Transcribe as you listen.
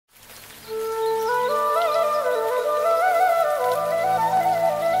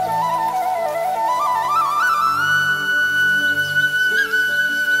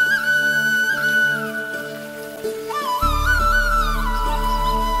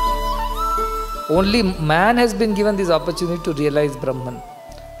Only man has been given this opportunity to realize Brahman.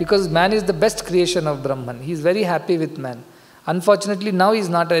 Because man is the best creation of Brahman. He is very happy with man. Unfortunately, now he is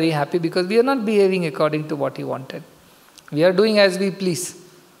not very happy because we are not behaving according to what he wanted. We are doing as we please.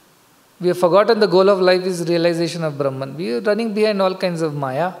 We have forgotten the goal of life is realization of Brahman. We are running behind all kinds of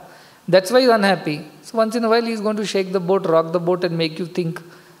Maya. That's why he is unhappy. So once in a while he is going to shake the boat, rock the boat and make you think,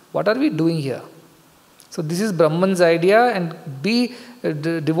 what are we doing here? So this is Brahman's idea, and be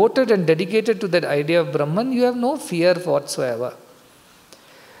devoted and dedicated to that idea of Brahman. You have no fear whatsoever.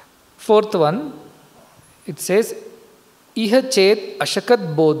 Fourth one, it says, Iha chet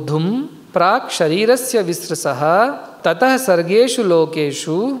ashakat bodhum prak sharirasya visrasaha tatah sargeshu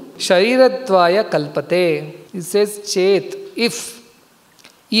lokeshu sharirattvaya kalpate. It says chet, if,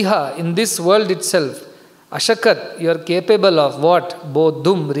 iha, in this world itself, ashakat, you are capable of what?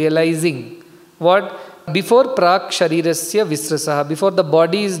 Bodhum, realizing. What? Before prak sharirasya visrasaha, before the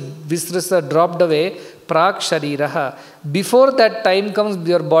body's visrasa dropped away, prak shariraha. Before that time comes,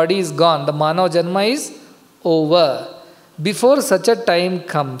 your body is gone. The manav janma is over. Before such a time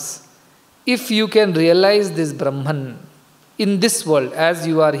comes, if you can realize this Brahman in this world, as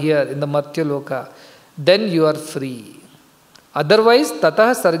you are here in the Martya Loka, then you are free. Otherwise,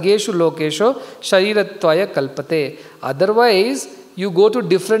 tatah sargeshu lokesho sharirattvaya kalpate. Otherwise, you go to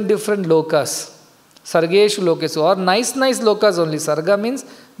different lokas. Sargeshu lokeshu, or nice lokas only. Sarga means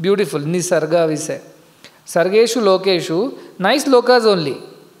beautiful. Nisarga we say. Sargeshu lokeshu, nice lokas only,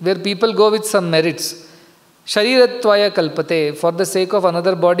 where people go with some merits. Sharirattvaya kalpate, for the sake of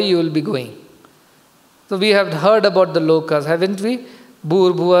another body you will be going. So we have heard about the lokas, haven't we?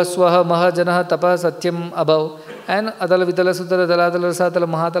 Bhur, bhuva, swaha, maha, janaha, tapa, satyam, above, and adala, vitala, sutala, daladala, rasatala,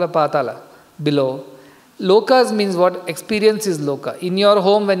 mahatala, patala, below. Lokas means what? Experience is loka. In your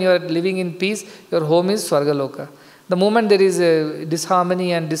home, when you are living in peace, your home is Swarga Loka. The moment there is a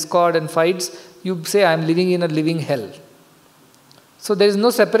disharmony and discord and fights, you say, I am living in a living hell. So there is no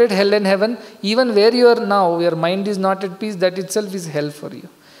separate hell and heaven. Even where you are now, your mind is not at peace, that itself is hell for you.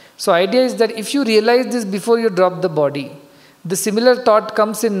 So idea is that if you realize this before you drop the body, the similar thought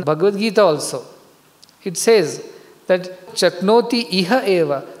comes in Bhagavad Gita also. It says that Chaknoti iha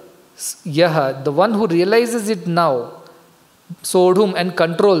eva yaha, the one who realizes it now, sodhum, and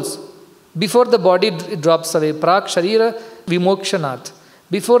controls, before the body drops away, prak sharira vimokshanat,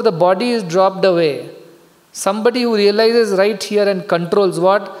 before the body is dropped away, somebody who realizes right here and controls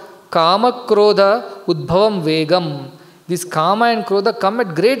what? Kama krodha udbhavam vegam. This kama and krodha come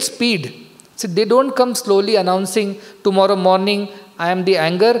at great speed. So they don't come slowly announcing, tomorrow morning I am the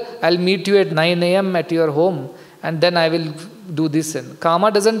anger, I'll meet you at 9 a.m. at your home and then I will do this. And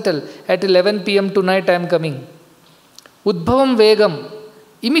Kama doesn't tell, at 11 p.m. tonight I am coming. Udbhavam vegam,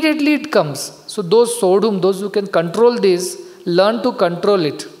 immediately it comes. So those sodhum, those who can control this, learn to control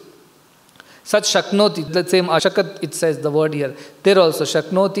it. Such shaknoti, the same ashakat it says the word here. There also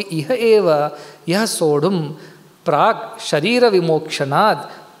shaknoti iha eva yah sodhum prak sharira vimokshanad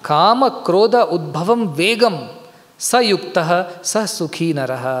kama krodha udbhavam vegam sa yuktaha sa sukhi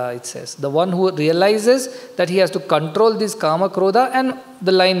naraha, it says. The one who realizes that he has to control this kama krodha and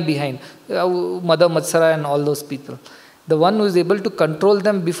the line behind, Mada Matsara and all those people. The one who is able to control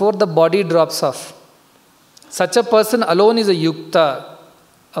them before the body drops off. Such a person alone is a yukta,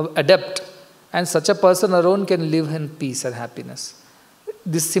 adept. And such a person alone can live in peace and happiness.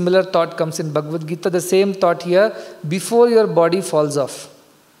 This similar thought comes in Bhagavad Gita, the same thought here, before your body falls off.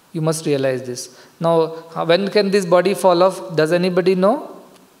 You must realize this. Now, when can this body fall off? Does anybody know?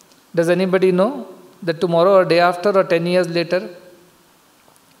 Does anybody know that tomorrow or day after or 10 years later?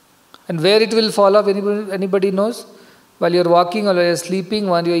 And where it will fall off, anybody knows? While you are walking or you are sleeping,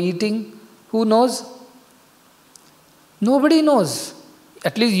 while you are eating, who knows? Nobody knows.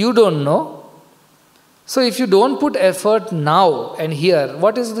 At least you don't know. So if you don't put effort now and here,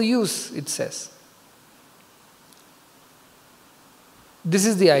 what is the use, it says. This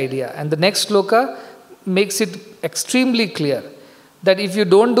is the idea. And the next sloka makes it extremely clear that if you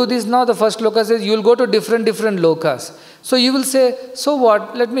don't do this now, the first sloka says you will go to different lokas. So you will say, so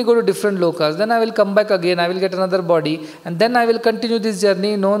what, let me go to different lokas. Then I will come back again, I will get another body. And then I will continue this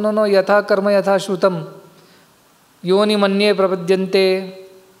journey. No, yatha karma yatha shrutam. Yoni manye prapadyante.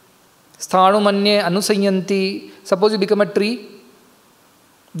 Sthanu manye anusayanti. Suppose you become a tree,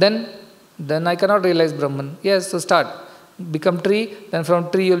 then I cannot realize Brahman. Yes, so start. Become tree, then from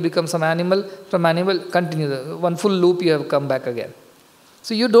tree you will become some animal. From animal, continue. One full loop you have come back again.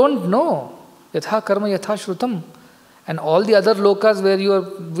 So you don't know. Yatha karma yatha shrutam. And all the other lokas where you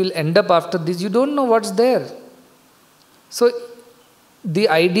will end up after this, you don't know what's there. So the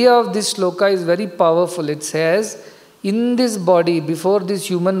idea of this shloka is very powerful. It says, In this body, before this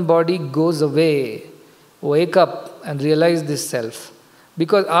human body goes away, wake up and realize this self.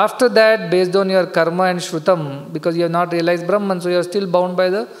 Because after that, based on your karma and shrutam, because you have not realized Brahman, so you are still bound by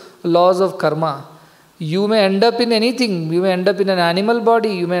the laws of karma. You may end up in anything. You may end up in an animal body,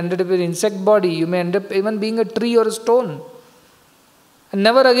 you may end up in an insect body, you may end up even being a tree or a stone. And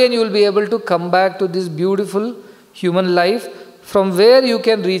never again you will be able to come back to this beautiful human life from where you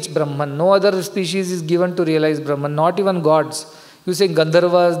can reach Brahman. No other species is given to realize Brahman, not even gods. You say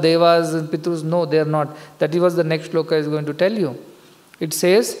Gandharvas, Devas and Pitrus, no, they are not. That is what the next shloka is going to tell you. It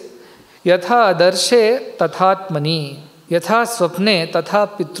says, Yatha adarshe tathatmani, Yatha swapne tatha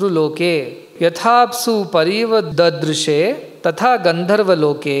pitruloke, Yathapsu pariva dadrishe tatha gandharva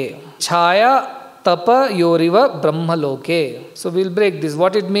loke, Chaya Tapa Yoriva Brahma Loke. So we'll break this.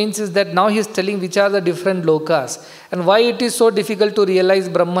 What it means is that now he is telling which are the different lokas and why it is so difficult to realize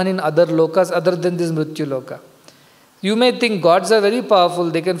Brahman in other lokas other than this Mrityu Loka. You may think gods are very powerful,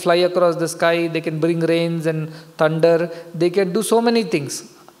 they can fly across the sky, they can bring rains and thunder, they can do so many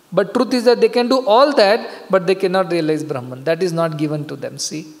things. But truth is that they can do all that, but they cannot realize Brahman. That is not given to them,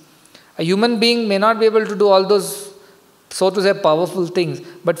 see. A human being may not be able to do all those, so to say, powerful things,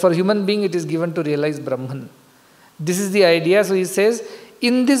 but for human being it is given to realize Brahman. This is the idea. So he says,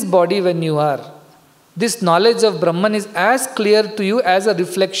 in this body when you are, this knowledge of Brahman is as clear to you as a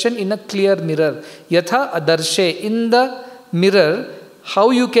reflection in a clear mirror. Yatha adarshe, in the mirror, how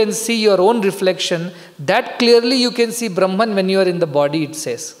you can see your own reflection, that clearly you can see Brahman when you are in the body, it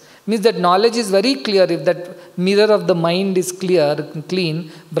says. Means that knowledge is very clear. If that mirror of the mind is clear,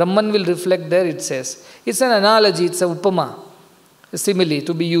 clean, Brahman will reflect there, it says. It's an analogy, it's a upama, a simile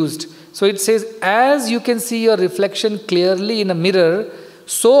to be used. So it says, as you can see your reflection clearly in a mirror,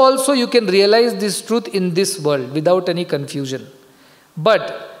 so also you can realize this truth in this world without any confusion.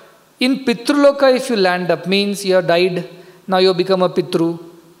 But in Pitruloka, if you land up, means you have died, now you have become a Pitru.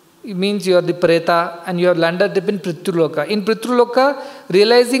 It means you are the Preta and you have landed up in Pitruloka. In Pitruloka,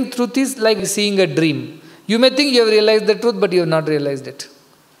 realizing truth is like seeing a dream. You may think you have realized the truth, but you have not realized it.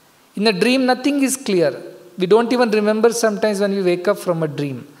 In a dream, nothing is clear. We don't even remember sometimes when we wake up from a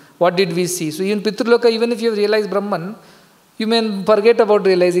dream. What did we see? So in Pitruloka, even if you have realized Brahman, you may forget about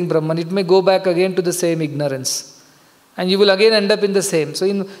realizing Brahman. It may go back again to the same ignorance. And you will again end up in the same. So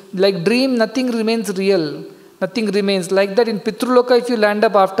in like dream, nothing remains real. Nothing remains. Like that in Pitruloka, if you land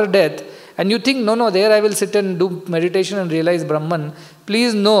up after death, and you think, no, there I will sit and do meditation and realize Brahman,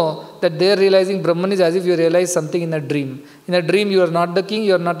 please know that there realizing Brahman is as if you realize something in a dream. In a dream, you are not the king,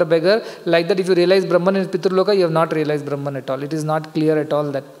 you are not a beggar. Like that, if you realize Brahman in Pitruloka, you have not realized Brahman at all. It is not clear at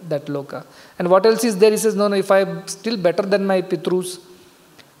all, that loka. And what else is there? He says, no, if I am still better than my Pitrus,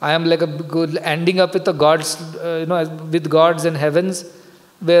 I am like a good ending up with the gods, with gods and heavens,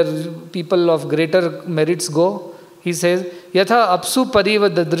 where people of greater merits go. He says, Yatha apsu pariva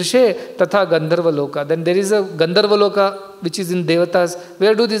dadrishe tatha gandharva loka. Then there is a Gandharva loka which is in Devatas.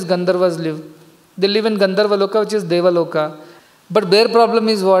 Where do these Gandharvas live? They live in Gandharva loka, which is Deva loka. But their problem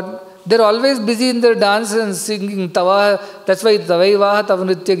is what? They're always busy in their dance and singing Tava. That's why Tavaivaha Tav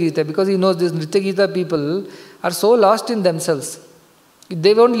Nritya Gita. Because he knows these Nritya Gita people are so lost in themselves.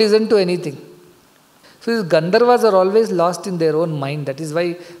 They won't listen to anything. So these Gandharvas are always lost in their own mind. That is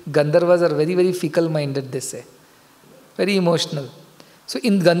why Gandharvas are very, very fickle-minded, they say. Very emotional. So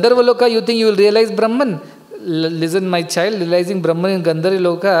in Gandharva Loka, you think you will realize Brahman? Listen, my child, realizing Brahman in Gandharva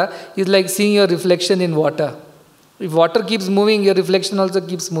Loka is like seeing your reflection in water. If water keeps moving, your reflection also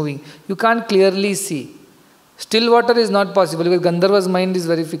keeps moving. You can't clearly see. Still water is not possible because Gandharva's mind is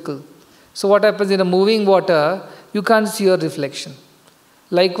very fickle. So what happens in a moving water, you can't see your reflection.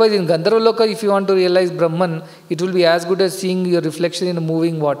 Likewise, in Gandharva Loka, if you want to realize Brahman, it will be as good as seeing your reflection in a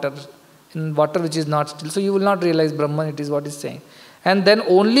moving water, in water which is not still. So you will not realize Brahman, it is what is saying. And then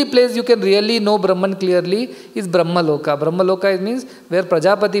only place you can really know Brahman clearly is Brahma Loka. Brahma Loka means where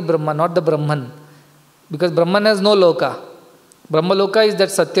Prajapati Brahma, not the Brahman. Because Brahman has no Loka. Brahma Loka is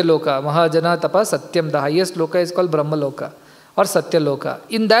that Satya Loka. Mahajana Tapa Satyam. The highest Loka is called Brahma Loka or Satya Loka.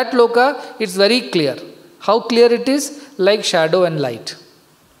 In that Loka, it's very clear. How clear it is? Like shadow and light.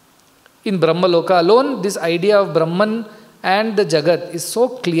 In Brahma Loka alone, this idea of Brahman and the Jagat is so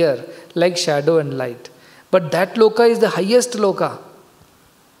clear, like shadow and light. But that Loka is the highest Loka.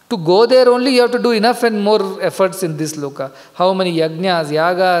 To go there only, you have to do enough and more efforts in this Loka. How many yajnas,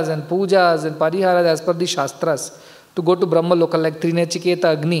 yagas and pujas and pariharas as per the Shastras to go to Brahma Loka, like Trinachiketa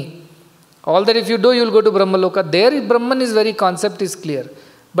Agni. All that if you do, you will go to Brahma Loka. There, Brahman is very concept is clear.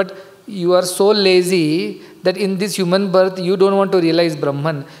 But you are so lazy that in this human birth, you don't want to realize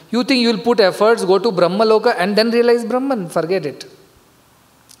Brahman. You think you will put efforts, go to Brahma Loka and then realize Brahman. Forget it.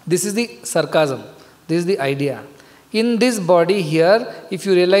 This is the sarcasm. This is the idea. In this body here, if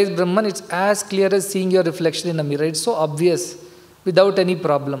you realize Brahman, it's as clear as seeing your reflection in a mirror. It's so obvious, without any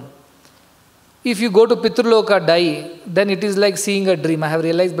problem. If you go to Pitraloka, die, then it is like seeing a dream. I have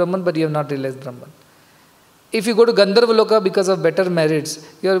realized Brahman, but you have not realized Brahman. If you go to Gandharvaloka because of better merits,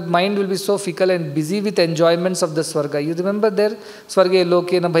 your mind will be so fickle and busy with enjoyments of the Swarga. You remember there? Swarge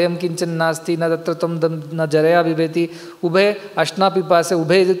loke na bhayam kinchan nasti na tatratam na jaraya viveti ubhe ashna pipase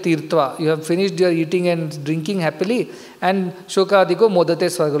ubhe tirtva. You have finished your eating and drinking happily and shoka adiko modate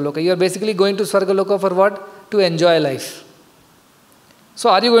Swargaloka. You are basically going to Swargaloka for what? To enjoy life. So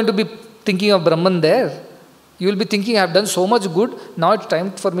are you going to be thinking of Brahman there? You will be thinking, I have done so much good, now it's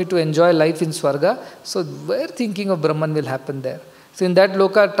time for me to enjoy life in Swarga. So where thinking of Brahman will happen there? So in that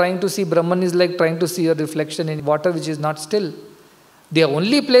loka, trying to see Brahman is like trying to see your reflection in water which is not still. The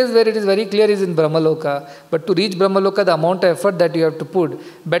only place where it is very clear is in Brahmaloka. But to reach Brahmaloka, the amount of effort that you have to put,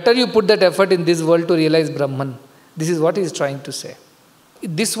 better you put that effort in this world to realize Brahman. This is what he is trying to say.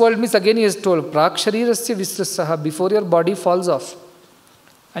 This world means, again he is told, Prak sharirasya visrasaha, before your body falls off.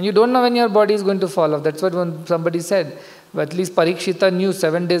 And you don't know when your body is going to fall off. That's what when somebody said. But at least Parikshita knew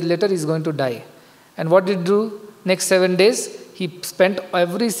 7 days later he is going to die. And what did he do? Next 7 days, he spent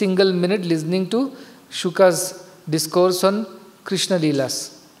every single minute listening to Shuka's discourse on Krishna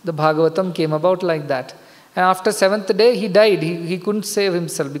Leelas. The Bhagavatam came about like that. And after 7th day, he died. He couldn't save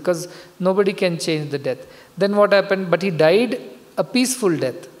himself because nobody can change the death. Then what happened? But he died a peaceful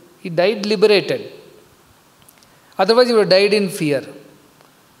death. He died liberated. Otherwise, he would have died in fear.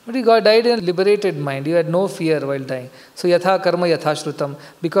 But he died in a liberated mind. He had no fear while dying. So yatha karma yatha shrutam.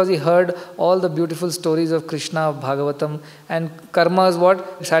 Because he heard all the beautiful stories of Krishna, of Bhagavatam. And karma is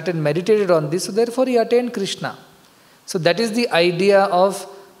what? He sat and meditated on this. So therefore he attained Krishna. So that is the idea of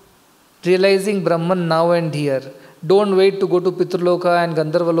realizing Brahman now and here. Don't wait to go to Pitraloka and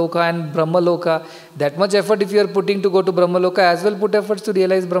Gandharvaloka and Brahmaloka. That much effort if you are putting to go to Brahmaloka, as well put efforts to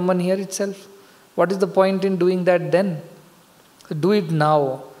realize Brahman here itself. What is the point in doing that then? So do it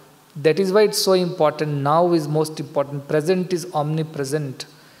now. That is why it's so important. Now is most important. Present is omnipresent.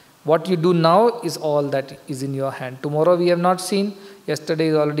 What you do now is all that is in your hand. Tomorrow we have not seen. Yesterday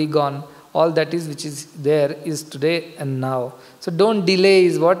is already gone. All that is which is there is today and now. So don't delay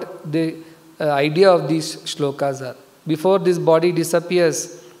is what the idea of these shlokas are. Before this body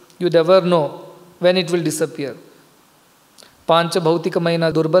disappears, you never know when it will disappear. Pancha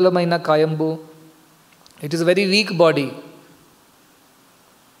bhautikamaina durbalamaina kayambu. It is a very weak body.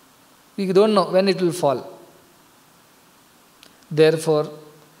 We don't know when it will fall. Therefore,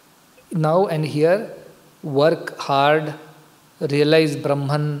 now and here, work hard, realize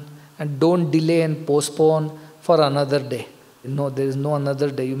Brahman, and don't delay and postpone for another day. No, there is no another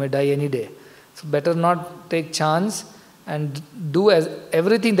day. You may die any day. So better not take chance and do as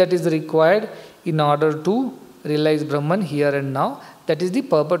everything that is required in order to realize Brahman here and now. That is the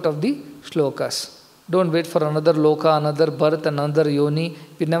purport of the shlokas. Don't wait for another loka, another birth, another yoni.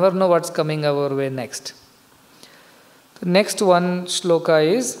 We never know what's coming our way next. The next one shloka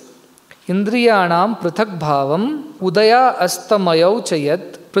is Indriyanam prithak bhavam udaya astamayau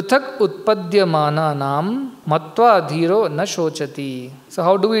chayat prithak utpadyamananam matva adhiro na shochati. So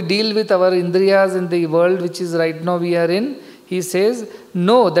how do we deal with our indriyas in the world which is right now we are in? He says,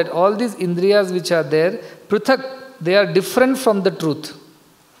 know that all these indriyas which are there, prithak, they are different from the truth.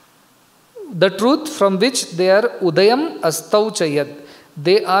 The truth from which they are udayam astau chayat.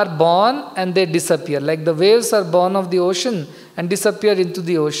 They are born and they disappear. Like the waves are born of the ocean and disappear into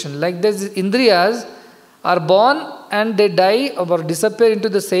the ocean. Like these indriyas are born and they die or disappear into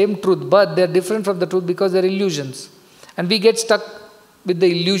the same truth. But they are different from the truth because they are illusions. And we get stuck with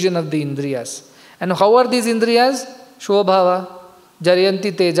the illusion of the indriyas. And how are these indriyas? Shobhava,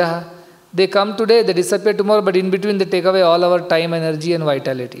 Jarayanti Tejaha. They come today, they disappear tomorrow, but in between they take away all our time, energy and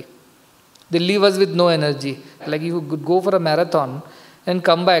vitality. They leave us with no energy. Like you could go for a marathon and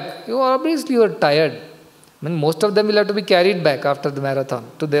come back. You are tired. I mean, most of them will have to be carried back after the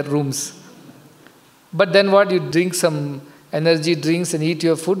marathon to their rooms. But then what? You drink some energy drinks and eat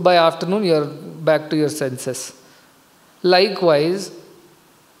your food. By afternoon, you are back to your senses. Likewise,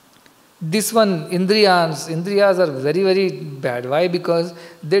 this one, Indriyas are very, very bad. Why? Because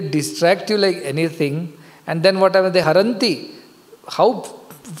they distract you like anything. And then whatever they haranti, how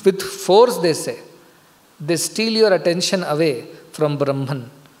with force they say, they steal your attention away from Brahman,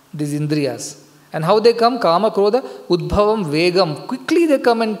 these Indriyas. And how they come? Kama, Krodha, Udbhavam, Vegam. Quickly they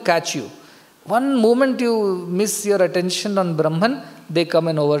come and catch you. One moment you miss your attention on Brahman, they come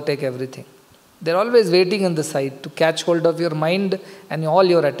and overtake everything. They're always waiting on the side to catch hold of your mind and all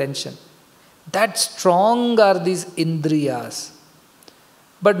your attention. That strong are these Indriyas.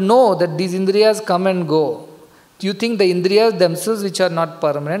 But know that these Indriyas come and go. Do you think the Indriyas themselves, which are not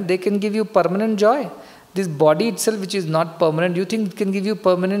permanent, they can give you permanent joy? This body itself, which is not permanent, do you think it can give you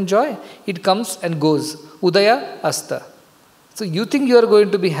permanent joy? It comes and goes. Udaya, Asta. So you think you are going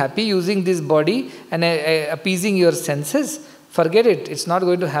to be happy using this body and appeasing your senses? Forget it. It's not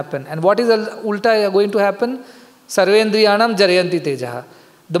going to happen. And what is ulta going to happen? Sarvendriyanam jarayanti tejaha.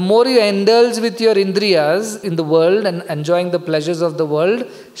 The more you indulge with your indriyas in the world and enjoying the pleasures of the world,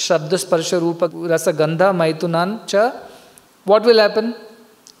 Shabda, Sparsha, Rupa, Rasa, Gandha, Maitunan, Cha, what will happen?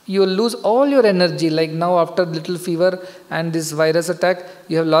 You will lose all your energy. Like now after little fever and this virus attack,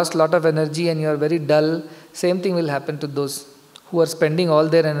 you have lost a lot of energy and you are very dull. Same thing will happen to those who are spending all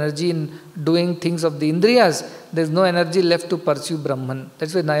their energy in doing things of the indriyas. There is no energy left to pursue Brahman.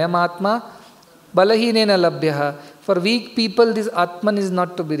 That's why Nayamatma Balahinena Labhyaha. For weak people, this Atman is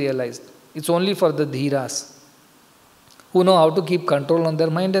not to be realized. It's only for the Dhiras who know how to keep control on their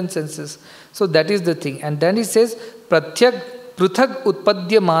mind and senses. So that is the thing. And then he says, Prathyak Pruthak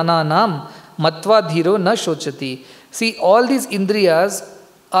Utpadya Mananam Matva Dhiro Na Shochati. See, all these Indriyas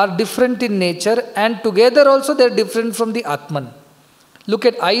are different in nature and together also they are different from the Atman. Look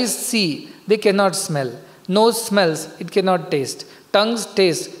at eyes, see, they cannot smell. Nose smells, it cannot taste. Tongues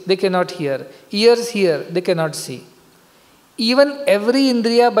taste, they cannot hear. Ears hear, they cannot see. Even every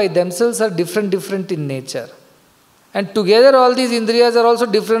Indriya by themselves are different in nature. And together all these Indriyas are also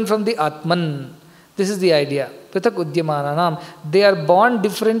different from the Atman. This is the idea. Prathak Udyamananam. They are born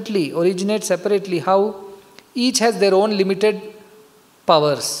differently, originate separately. How? Each has their own limited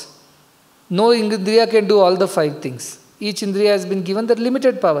powers. No Indriya can do all the 5 things. Each Indriya has been given their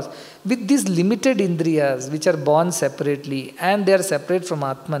limited powers. With these limited Indriyas, which are born separately and they are separate from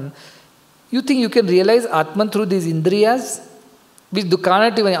Atman, you think you can realize Atman through these Indriyas? Which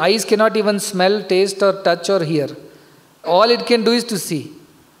eyes cannot even smell, taste or touch or hear. All it can do is to see.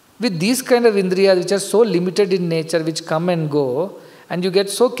 With these kind of Indriyas, which are so limited in nature, which come and go, and you get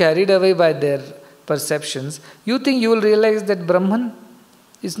so carried away by their perceptions, you think you will realize that Brahman?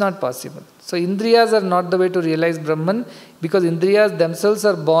 Is not possible. So Indriyas are not the way to realize Brahman, because Indriyas themselves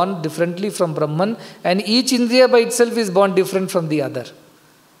are born differently from Brahman, and each Indriya by itself is born different from the other.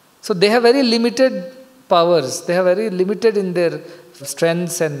 So they have very limited powers. They are very limited in their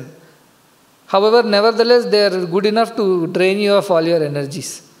strengths, and however, nevertheless, they are good enough to drain you of all your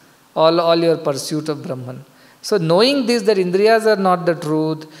energies, all your pursuit of Brahman. So knowing this, that Indriyas are not the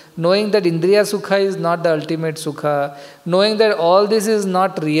truth, knowing that Indriya Sukha is not the ultimate Sukha, knowing that all this is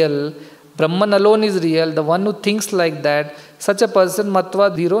not real, Brahman alone is real, the one who thinks like that, such a person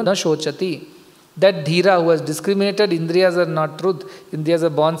Matva Dhiro Na Shochati. That Dhira who has discriminated, Indriyas are not truth, Indriyas are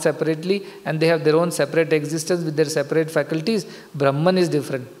born separately and they have their own separate existence with their separate faculties. Brahman is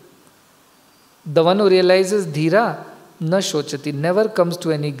different. The one who realizes Dhira Na Shochati never comes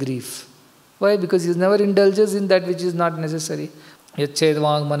to any grief. Why? Because he never indulges in that which is not necessary. Yached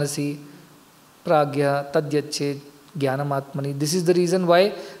Vang Manasi Pragya Tadyached Jnanamatmani. This is the reason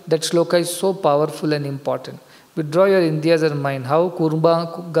why that shloka is so powerful and important. Withdraw your Indriyas and mind. How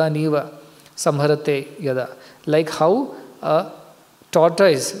Kurba Ganiva Samharate Yada. Like how a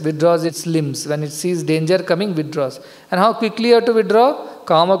tortoise withdraws its limbs. When it sees danger coming, withdraws. And how quickly you have to withdraw?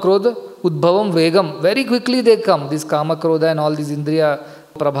 Kama Krodha Udbhavam Vegam. Very quickly they come. This Kama Krodha and all these Indriya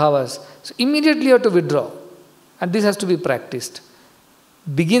Prabhavas. So immediately you have to withdraw. And this has to be practiced.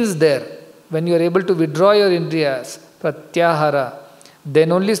 Begins there. When you are able to withdraw your Indriyas, Pratyahara,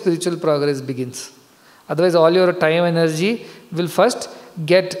 then only spiritual progress begins. Otherwise all your time energy will first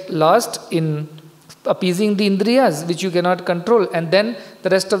get lost in appeasing the Indriyas, which you cannot control. And then the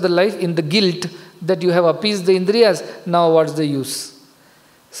rest of the life in the guilt that you have appeased the Indriyas. Now what's the use?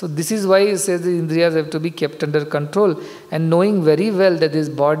 So this is why he says the Indriyas have to be kept under control, and knowing very well that this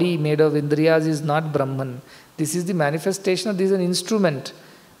body made of Indriyas is not Brahman. This is the manifestation of this is an instrument.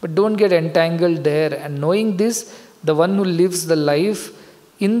 But don't get entangled there. And knowing this, the one who lives the life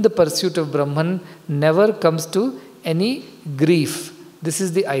in the pursuit of Brahman never comes to any grief. This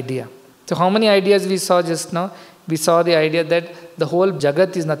is the idea. So how many ideas we saw just now? We saw the idea that the whole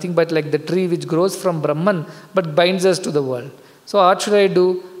Jagat is nothing but like the tree which grows from Brahman but binds us to the world. So what should I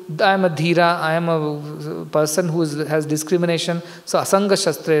do? I am a dhira, I am a person who has discrimination. So asanga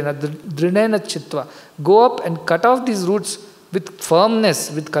shastrena, drinena chitva. Go up and cut off these roots with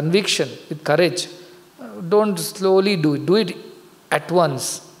firmness, with conviction, with courage. Don't slowly do it. Do it at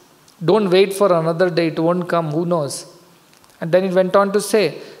once. Don't wait for another day. It won't come. Who knows? And then it went on to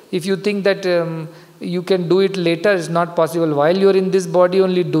say, if you think that you can do it later, it's not possible. While you are in this body,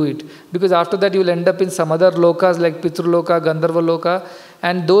 only do it. Because after that, you will end up in some other lokas like Pitruloka, Gandharva Loka.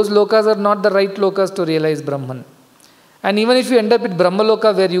 And those lokas are not the right lokas to realize Brahman. And even if you end up at Brahma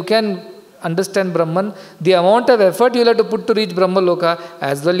Loka, where you can understand Brahman, the amount of effort you will have to put to reach Brahma Loka,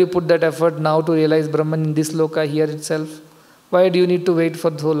 as well you put that effort now to realize Brahman in this Loka here itself. Why do you need to wait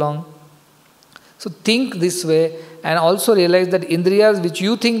for so long? So think this way, and also realize that Indriyas which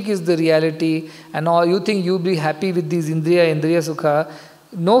you think is the reality, and all you think you'll be happy with these Indriya Sukha,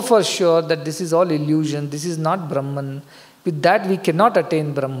 know for sure that this is all illusion, this is not Brahman. With that we cannot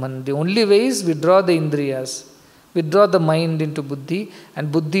attain Brahman. The only way is withdraw the Indriyas. Withdraw the mind into Buddhi,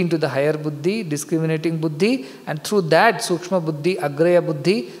 and Buddhi into the higher Buddhi, discriminating Buddhi, and through that Sukshma Buddhi, Agraya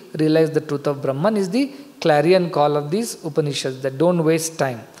Buddhi, realize the truth of Brahman is the clarion call of these Upanishads, that don't waste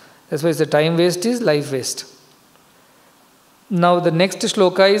time. That's why the time waste is life waste. Now the next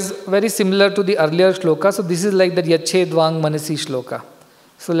shloka is very similar to the earlier shloka. So this is like the Yachedvang Manasi shloka.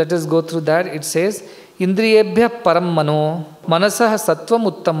 So let us go through that. It says, Indriyebhya param mano manasah sattvam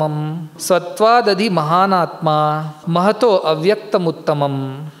uttamam sattvadadhi mahanatma mahato avyaktam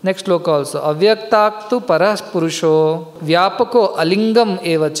uttamam. Next shloka also. Avyaktaktu paras purusho vyapako alingam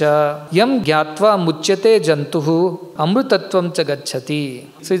evacha yam gyatva muchyate jantuhu amrutatvam cha gacchati.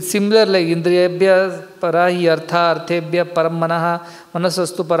 So it's similar like Indriyebhya parahi artha arthebhya param manaha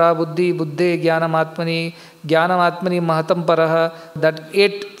manasastu para buddhi buddhe jnanamatmani mahatam paraha. That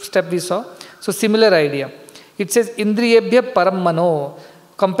 8 step we saw. So similar idea. It says Indriyebhya param mano.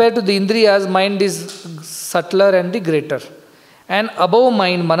 Compared to the Indriyas, mind is subtler and the greater. And above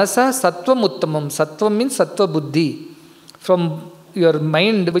mind, manasa sattvam uttamam. Sattvam means sattva buddhi. From your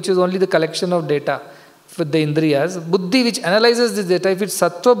mind, which is only the collection of data with the Indriyas, buddhi which analyzes this data, if it's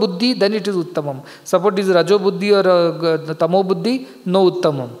sattva buddhi, then it is uttamam. Suppose it is rajo buddhi or tamo buddhi, no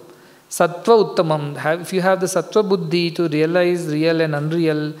uttamam. Sattva uttamam. If you have the sattva buddhi to realize real and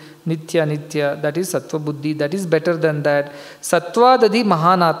unreal, nitya, that is sattva buddhi, that is better than that. Sattvadadi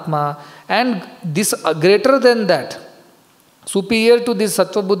mahanatma. And this greater than that, superior to this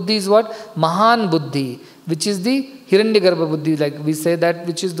sattva buddhi is what? Mahan buddhi, which is the Hiranyagarbha buddhi, like we say that,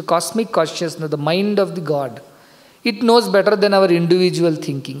 which is the cosmic consciousness, the mind of the God. It knows better than our individual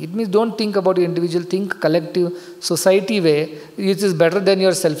thinking. It means don't think about your individual, think collective, society way. It is better than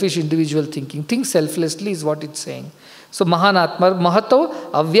your selfish individual thinking. Think selflessly is what it's saying. So Mahanatma,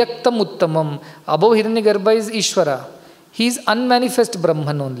 Mahato Avyaktam Uttamam. Above Hiranyagarbha is Ishvara. He is unmanifest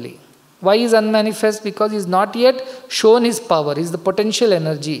Brahman only. Why is unmanifest? Because he is not yet shown his power. He is the potential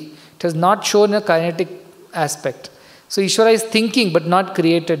energy. It has not shown a kinetic aspect. So Ishvara is thinking but not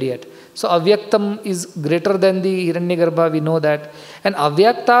created yet. So Avyaktam is greater than the Hiranyagarbha, we know that. And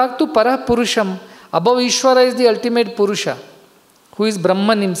Avyakta to Para Purusham. Above Ishvara is the ultimate Purusha, who is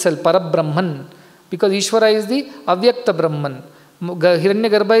Brahman himself, Para Brahman. Because Ishvara is the Avyakta Brahman.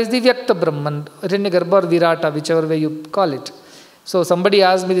 Hiranyagarbha is the Vyakta Brahman. Hiranyagarbha or Virata, whichever way you call it. So somebody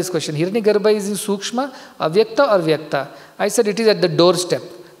asked me this question. Hiranyagarbha is in Sukshma, Avyakta or Vyakta? I said it is at the doorstep.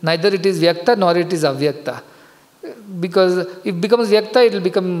 Neither it is Vyakta nor it is Avyakta. Because if it becomes Vyakta, it will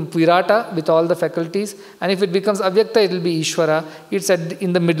become Virata with all the faculties. And if it becomes Avyakta, it will be Ishvara. It's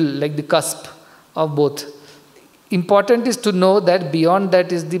in the middle, like the cusp of both. Important is to know that beyond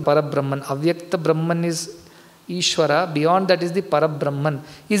that is the Parabrahman. Avyakta Brahman is Ishvara. Beyond that is the Parabrahman.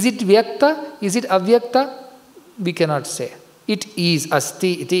 Is it Vyakta? Is it Avyakta? We cannot say. It is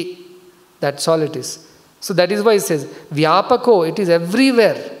Asti Iti. That's all it is. So that is why it says Vyapako. It is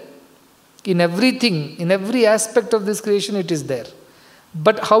everywhere. In everything, in every aspect of this creation, it is there.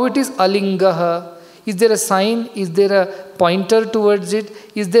 But how it is alingaha? Is there a sign? Is there a pointer towards it?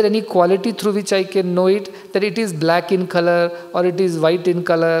 Is there any quality through which I can know it? That it is black in color, or it is white in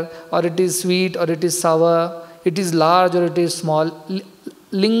color, or it is sweet, or it is sour, it is large, or it is small.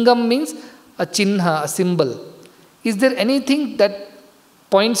 Lingam means a chinha, a symbol. Is there anything that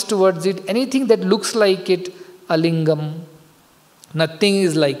points towards it? Anything that looks like it? A lingam. Nothing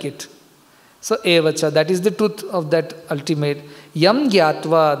is like it. So, evacha, that is the truth of that ultimate. Yam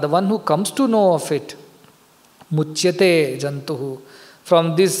gyatva, the one who comes to know of it. Muchyate jantuhu.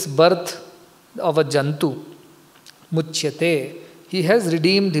 From this birth of a jantu. Muchyate. He has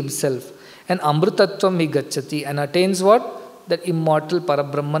redeemed himself. And amrutatvam he gacchati. And attains what? That immortal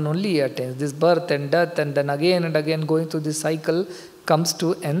Parabrahman only he attains. This birth and death and then again and again going through this cycle comes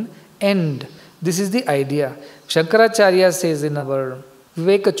to an end. This is the idea. Shankaracharya says in our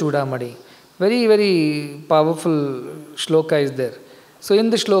Viveka Chudamani. Very, very powerful shloka is there. So in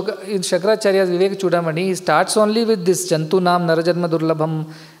the shloka, in Shankaracharya's Viveka Chudamani, he starts only with this Jantu Nam Narajanma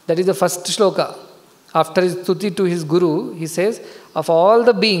Durlabham. That is the first shloka. After his stuti to his guru, he says, of all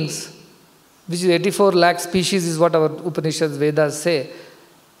the beings, which is 84 lakh species is what our Upanishads, Vedas say,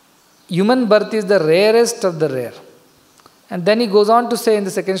 human birth is the rarest of the rare. And then he goes on to say in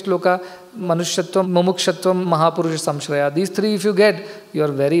the second shloka, Manushyatvam, Mumukshatvam, Mahapurusha Samshraya. These three if you get, you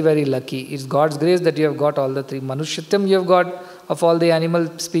are very, very lucky. It's God's grace that you have got all the three. Manushyatvam you have got of all the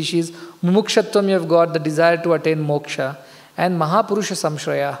animal species. Mumukshatvam you have got the desire to attain moksha. And Mahapurusha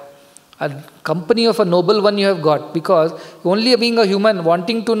Samshraya, a company of a noble one you have got. Because only being a human,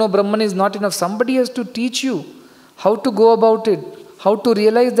 wanting to know Brahman is not enough. Somebody has to teach you how to go about it, how to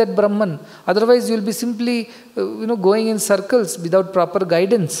realize that Brahman. Otherwise, you will be simply, going in circles without proper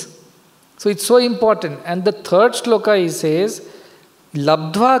guidance. So it's so important. And the third shloka he says,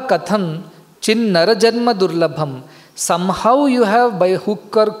 Labdhva kathan chin narajanma durlabham. Somehow you have, by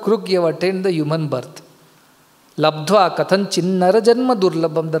hook or crook, you have attained the human birth. Labdhva kathan chin narajanma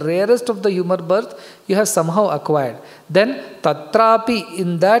durlabham. The rarest of the human birth, you have somehow acquired. Then tatrapi,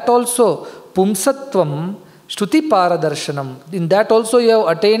 in that also, pumsatvam, Shruti Paradarshanam. In that also you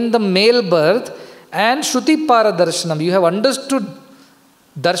have attained the male birth and Shruti Paradarshanam. You have understood.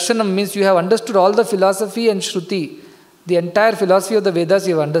 Darshanam means you have understood all the philosophy and Shruti. The entire philosophy of the Vedas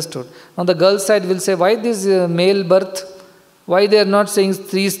you have understood. On the girl side will say, why this male birth? Why they are not saying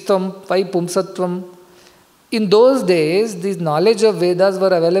Stristvam? Why Pumsatvam? In those days, this knowledge of Vedas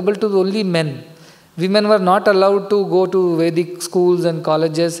were available to only men. Women were not allowed to go to Vedic schools and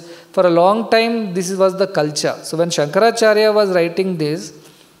colleges. For a long time, this was the culture. So when Shankaracharya was writing this,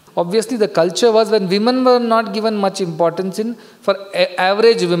 obviously the culture was when women were not given much importance for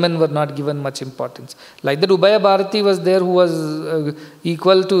average women were not given much importance. Like that Ubaya Bharati was there who was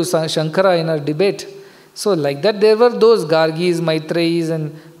equal to Shankara in a debate. So like that there were those Gargis, Maitreyis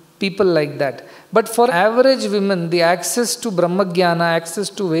and people like that. But for average women, the access to Brahmagyana, access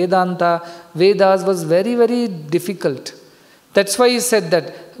to Vedanta, Vedas was very, very difficult. That's why he said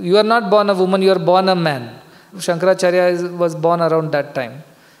that you are not born a woman, you are born a man. Shankaracharya was born around that time,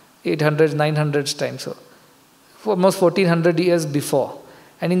 800s, 900s time, so almost 1400 years before.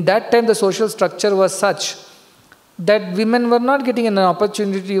 And in that time, the social structure was such that women were not getting an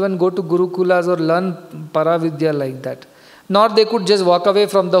opportunity to even go to Gurukulas or learn Paravidya like that. Nor they could just walk away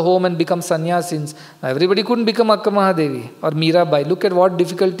from the home and become sannyasins. Now everybody couldn't become Akka Mahadevi or Mirabai. Look at what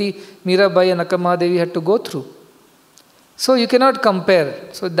difficulty Mirabai and Akka Mahadevi had to go through. So you cannot compare.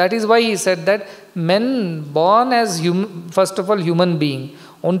 So that is why he said that men born as, first of all, human being.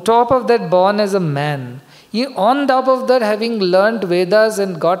 On top of that, born as a man. On top of that, having learnt Vedas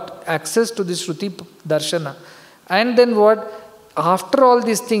and got access to the Shruti Darshana. And then what? After all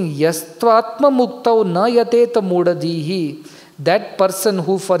these things, Yastvatma Muktau na yateta mudadihi. That person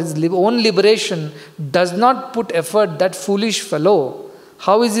who for his own liberation does not put effort, that foolish fellow.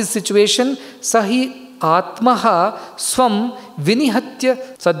 How is his situation? Sahi atmaha swam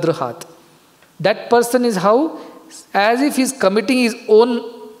vinihatya sadruhat. That person is how? As if he is committing his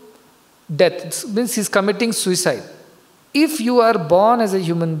own death. It means he is committing suicide. If you are born as a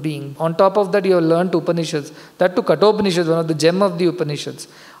human being, on top of that you have learned Upanishads, that to Kathopanishad, one of the gem of the Upanishads.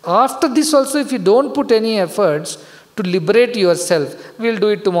 After this also, if you don't put any efforts to liberate yourself, we'll do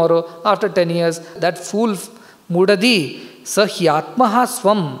it tomorrow, after 10 years, that fool mudadi, sahyatmaha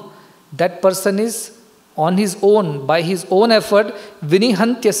swam, that person is on his own, by his own effort,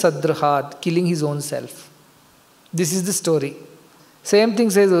 vinihantya sadrahat, killing his own self. This is the story. Same thing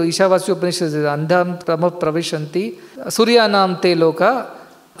says Ishavasya Upanishad says, Andham Prama Pravishanti, Suryanam te loka,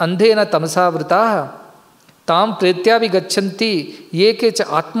 Andhena tamasa vritaha, Tam pretyavi gachanti, Yeke cha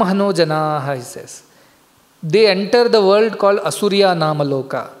atmahano janaha, he says. They enter the world called Asurya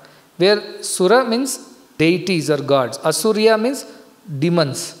Namaloka, where Sura means deities or gods. Asurya means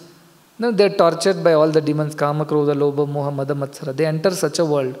demons. No, they are tortured by all the demons, Kama, Krodha, Lobha, Moha, Mada, Matsara. They enter such a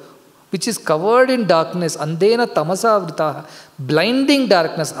world which is covered in darkness. Andhena tamasa vritaha. Blinding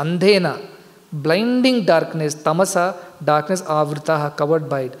darkness. Andhena. Blinding darkness. Tamasa, darkness, avritaha, covered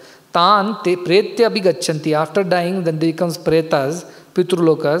by it. Tan te pretya abhigachanti. After dying, then they becomes pretas,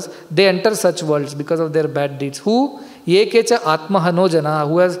 pitrulokas. They enter such worlds because of their bad deeds. Who? Yekecha atmahano jana.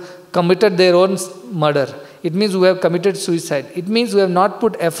 Who has committed their own murder. It means who have committed suicide. It means who have not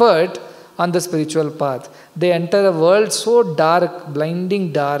put effort on the spiritual path. They enter a world so dark,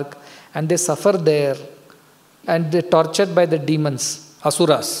 blinding dark, and they suffer there, and they are tortured by the demons,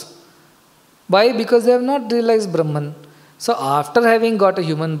 asuras. Why? Because they have not realized Brahman. So after having got a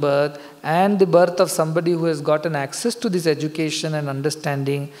human birth and the birth of somebody who has gotten access to this education and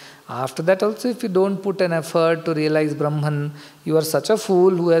understanding, after that also if you don't put an effort to realize Brahman, you are such a fool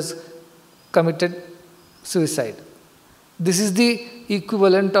who has committed suicide. This is the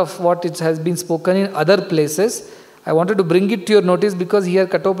equivalent of what it has been spoken in other places. I wanted to bring it to your notice because here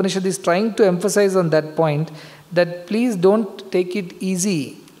Kathopanishad is trying to emphasize on that point that please don't take it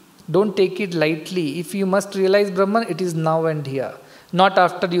easy. Don't take it lightly. If you must realize Brahman, it is now and here. Not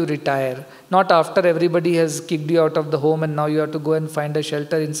after you retire. Not after everybody has kicked you out of the home and now you have to go and find a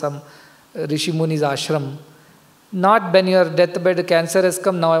shelter in some Rishi Muni's ashram. Not when your deathbed, cancer has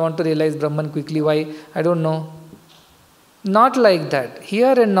come, now I want to realize Brahman quickly. Why? I don't know. Not like that.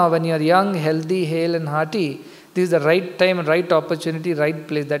 Here and now, when you are young, healthy, hale and hearty, this is the right time, right opportunity, right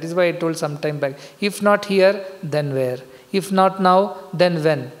place. That is why I told some time back. If not here, then where? If not now, then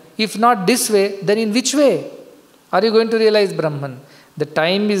when? If not this way, then in which way are you going to realize Brahman? The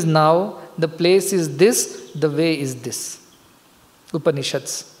time is now, the place is this, the way is this.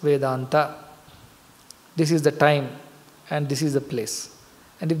 Upanishads, Vedanta. This is the time and this is the place.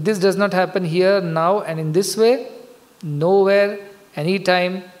 And if this does not happen here, now and in this way, nowhere,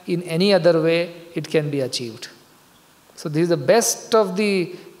 anytime, in any other way, it can be achieved. So this is the best of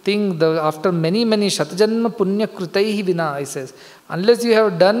the thing, after many Shatajanma Punya Krutaihi Vina, I says. Unless you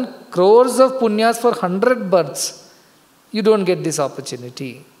have done crores of punyas for 100 births, you don't get this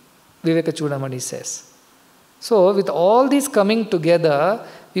opportunity, Viveka Chudamani says. So with all these coming together,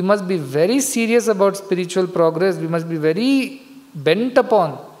 we must be very serious about spiritual progress. We must be very bent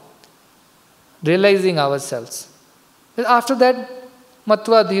upon realizing ourselves. After that,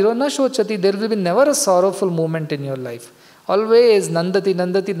 Matva Dhiro na shochati, there will be never a sorrowful moment in your life. Always Nandati,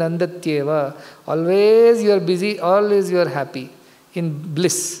 Nandati, Nandatyeva. Always you are busy, always you are happy, in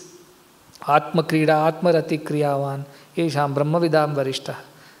bliss. Atma Krida, Atma Rati Kriyavan, Esham Brahma Vidam Varishta.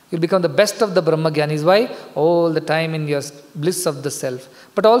 You become the best of the Brahma Gyanis. Why? All the time in your bliss of the self.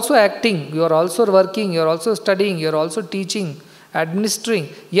 But also acting, you are also working, you are also studying, you are also teaching, administering.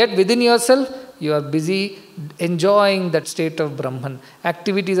 Yet within yourself, you are busy enjoying that state of Brahman.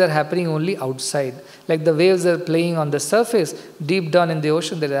 Activities are happening only outside. Like the waves are playing on the surface, deep down in the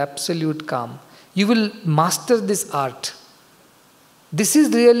ocean, there is absolute calm. You will master this art. This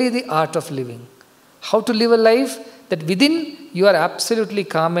is really the art of living. How to live a life that within you are absolutely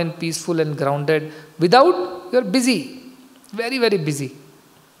calm and peaceful and grounded. Without, you are busy. Very, very busy.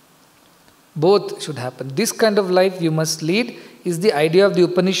 Both should happen. This kind of life you must lead is the idea of the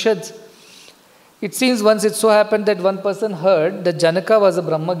Upanishads. It seems once it so happened that one person heard that Janaka was a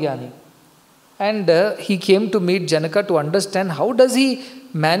Brahma Gyani. And he came to meet Janaka to understand how does he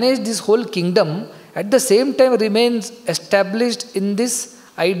manage this whole kingdom, at the same time remains established in this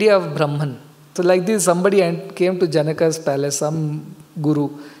idea of Brahman. So like this, somebody came to Janaka's palace, some guru,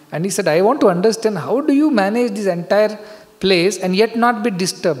 and he said, I want to understand how do you manage this entire place and yet not be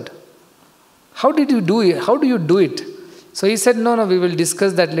disturbed? How did you do it? How do you do it? So he said, no, we will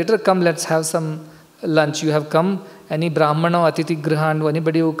discuss that later. Come, let's have some lunch. You have come, any Brahmana or Atiti Grihan,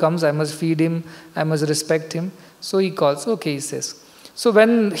 anybody who comes, I must feed him, I must respect him. So he calls, okay, he says. So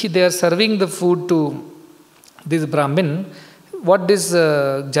when they are serving the food to this Brahmin, what this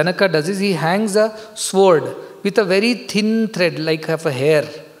Janaka does is he hangs a sword with a very thin thread like of a hair.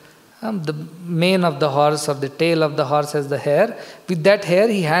 The mane of the horse or the tail of the horse has the hair. With that hair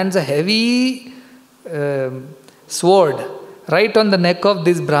he hands a heavy sword right on the neck of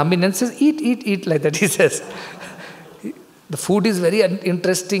this Brahmin and says, eat, eat, eat, like that he says. The food is very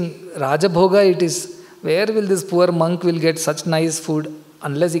interesting. Rajabhoga it is. Where will this poor monk will get such nice food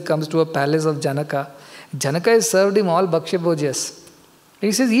unless he comes to a palace of Janaka? Janaka has served him all Bhaksha Bhojas.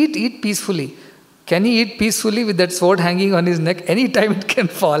 He says, eat, eat peacefully. Can he eat peacefully with that sword hanging on his neck? Any time it can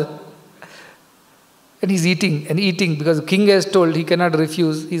fall. And he's eating and eating because the king has told he cannot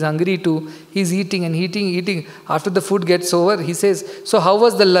refuse. He's hungry too. He's eating and eating. After the food gets over, he says, so how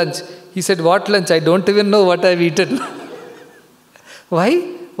was the lunch? He said, what lunch? I don't even know what I've eaten.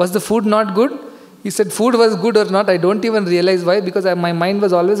 Why? Was the food not good? He said, food was good or not, I don't even realize why, because my mind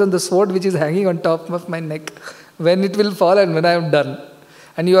was always on the sword which is hanging on top of my neck. When it will fall and when I am done.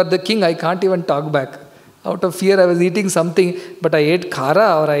 And you are the king, I can't even talk back. Out of fear, I was eating something, but I ate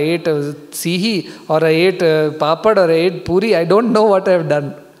khara, or I ate sihi, or I ate papad, or I ate puri. I don't know what I have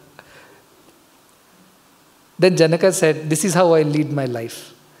done. Then Janaka said, this is how I lead my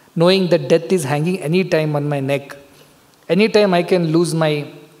life. Knowing that death is hanging any time on my neck. Anytime I can lose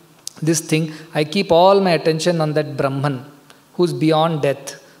this thing, I keep all my attention on that Brahman, who's beyond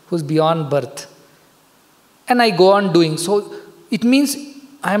death, who's beyond birth. And I go on doing. So it means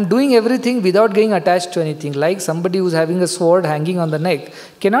I am doing everything without getting attached to anything. Like somebody who's having a sword hanging on the neck,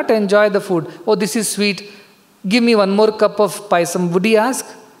 cannot enjoy the food. Oh, this is sweet. Give me one more cup of paisam. Would he ask?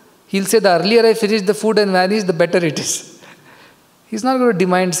 He'll say, the earlier I finish the food and vanish, the better it is. He's not going to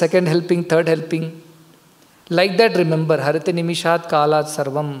demand second helping, third helping. Like that, remember, Harite Nimishat Kalat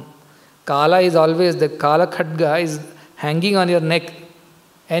Sarvam. Kala is always, the Kala Khadga is hanging on your neck.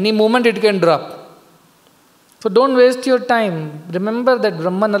 Any moment it can drop. So don't waste your time. Remember that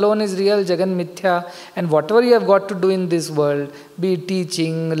Brahman alone is real, Jagan Mithya, and whatever you have got to do in this world, be it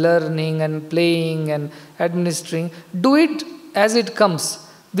teaching, learning and playing and administering, do it as it comes,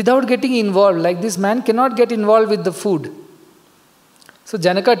 without getting involved. Like this man cannot get involved with the food. So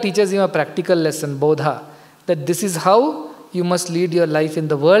Janaka teaches him a practical lesson, Bodha, that this is how you must lead your life in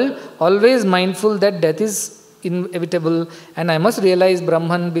the world, always mindful that death is inevitable, and I must realize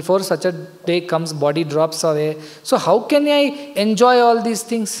Brahman before such a day comes, body drops away. So how can I enjoy all these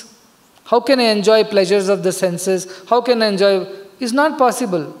things? How can I enjoy pleasures of the senses? How can I enjoy? It's not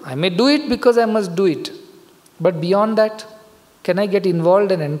possible. I may do it because I must do it. But beyond that, can I get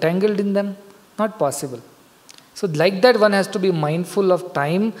involved and entangled in them? Not possible. So like that, one has to be mindful of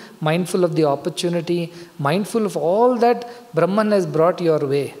time, mindful of the opportunity, mindful of all that Brahman has brought your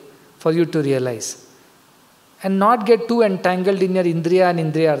way for you to realize. And not get too entangled in your Indriya and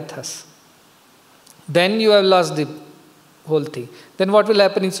Indriyarthas. Then you have lost the whole thing. Then what will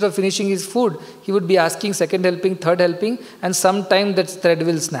happen? Instead of finishing his food, he would be asking second helping, third helping, and sometime that thread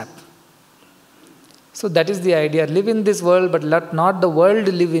will snap. So that is the idea. Live in this world, but let not the world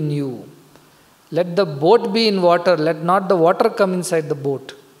live in you. Let the boat be in water, let not the water come inside the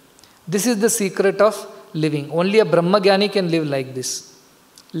boat. This is the secret of living. Only a Brahmagyani can live like this.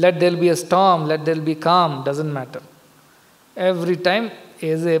 Let there be a storm, let there be calm, doesn't matter. Every time he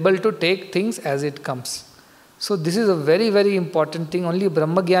is able to take things as it comes. So this is a very, very important thing. Only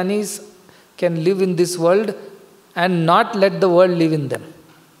Brahmagyanis can live in this world and not let the world live in them.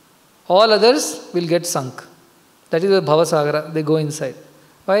 All others will get sunk. That is the Bhavasagara, they go inside.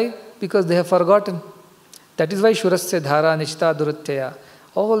 Why? Because they have forgotten. That is why Shurasya Dhara Nishta Durutyaya.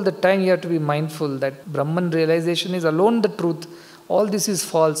 All the time you have to be mindful that Brahman realization is alone the truth. All this is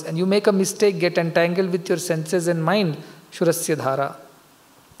false, and you make a mistake, get entangled with your senses and mind, Shurasya Dhara.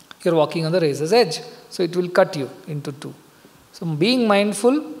 You're walking on the razor's edge, so it will cut you into two. So being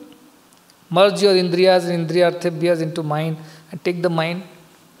mindful, merge your Indriyas and Indriyarthebhyas into mind, and take the mind,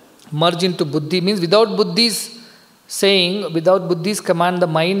 merge into Buddhi. Means without Buddhi's saying, without Buddhi's command, the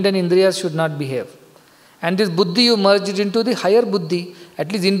mind and Indriyas should not behave. And this Buddhi you merge it into the higher Buddhi,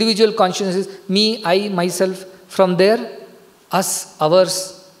 at least individual consciousness, me, I, myself. From there, us,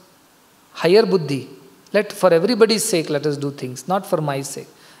 ours, higher buddhi. For everybody's sake, let us do things, not for my sake.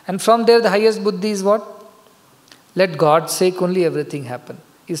 And from there, the highest buddhi is what? Let God's sake only everything happen.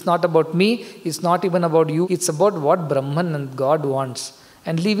 It's not about me, it's not even about you, it's about what Brahman and God wants.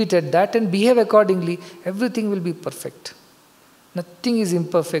 And leave it at that and behave accordingly. Everything will be perfect. Nothing is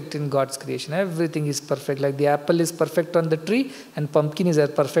imperfect in God's creation. Everything is perfect. Like the apple is perfect on the tree and pumpkin is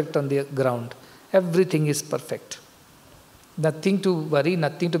perfect on the ground. Everything is perfect. Nothing to worry,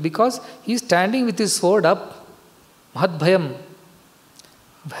 nothing to, because he is standing with his sword up. Mahat bhayam.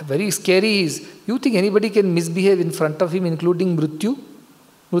 Very scary he is. You think anybody can misbehave in front of him, including Mrityu?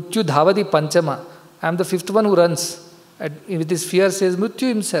 Mrityu dhavati panchama. I am the fifth one who runs. With his fear says Mrityu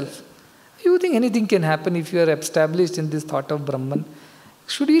himself. You think anything can happen if you are established in this thought of Brahman?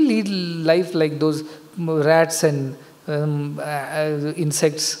 Should you lead life like those rats and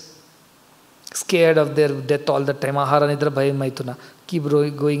insects? Scared of their death all the time. Ahara nidra bhaya maituna. Keep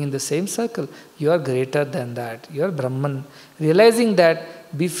going in the same circle. You are greater than that. You are Brahman. Realizing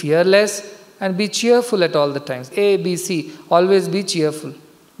that, be fearless and be cheerful at all the times. A, B, C. Always be cheerful.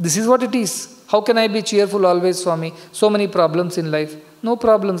 This is what it is. How can I be cheerful always, Swami? So many problems in life. No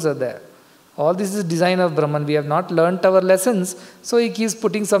problems are there. All this is design of Brahman. We have not learnt our lessons. So he keeps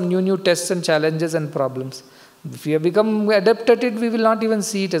putting some new tests and challenges and problems. If we have become adept at it, we will not even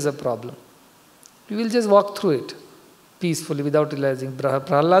see it as a problem. We will just walk through it peacefully without realizing.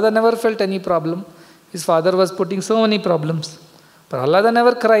 Prahlada never felt any problem. His father was putting so many problems. Prahlada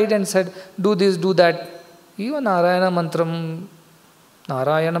never cried and said, do this, do that. Even Narayana Mantram,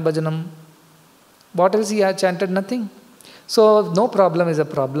 Narayana Bhajanam. What else he had chanted? Nothing. So no problem is a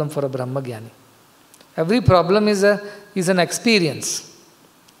problem for a Brahmagyani. Every problem is an experience.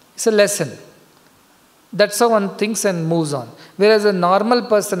 It's a lesson. That's how one thinks and moves on. Whereas a normal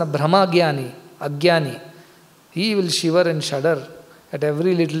person, a Brahmagyani, Agyani, he will shiver and shudder at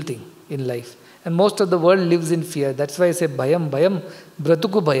every little thing in life. And most of the world lives in fear. That's why I say bhayam,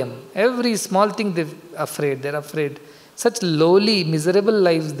 bratuku bhayam. Every small thing they're afraid. Such lowly, miserable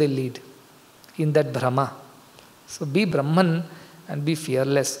lives they lead in that Brahma. So be Brahman and be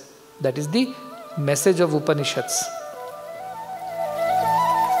fearless. That is the message of Upanishads.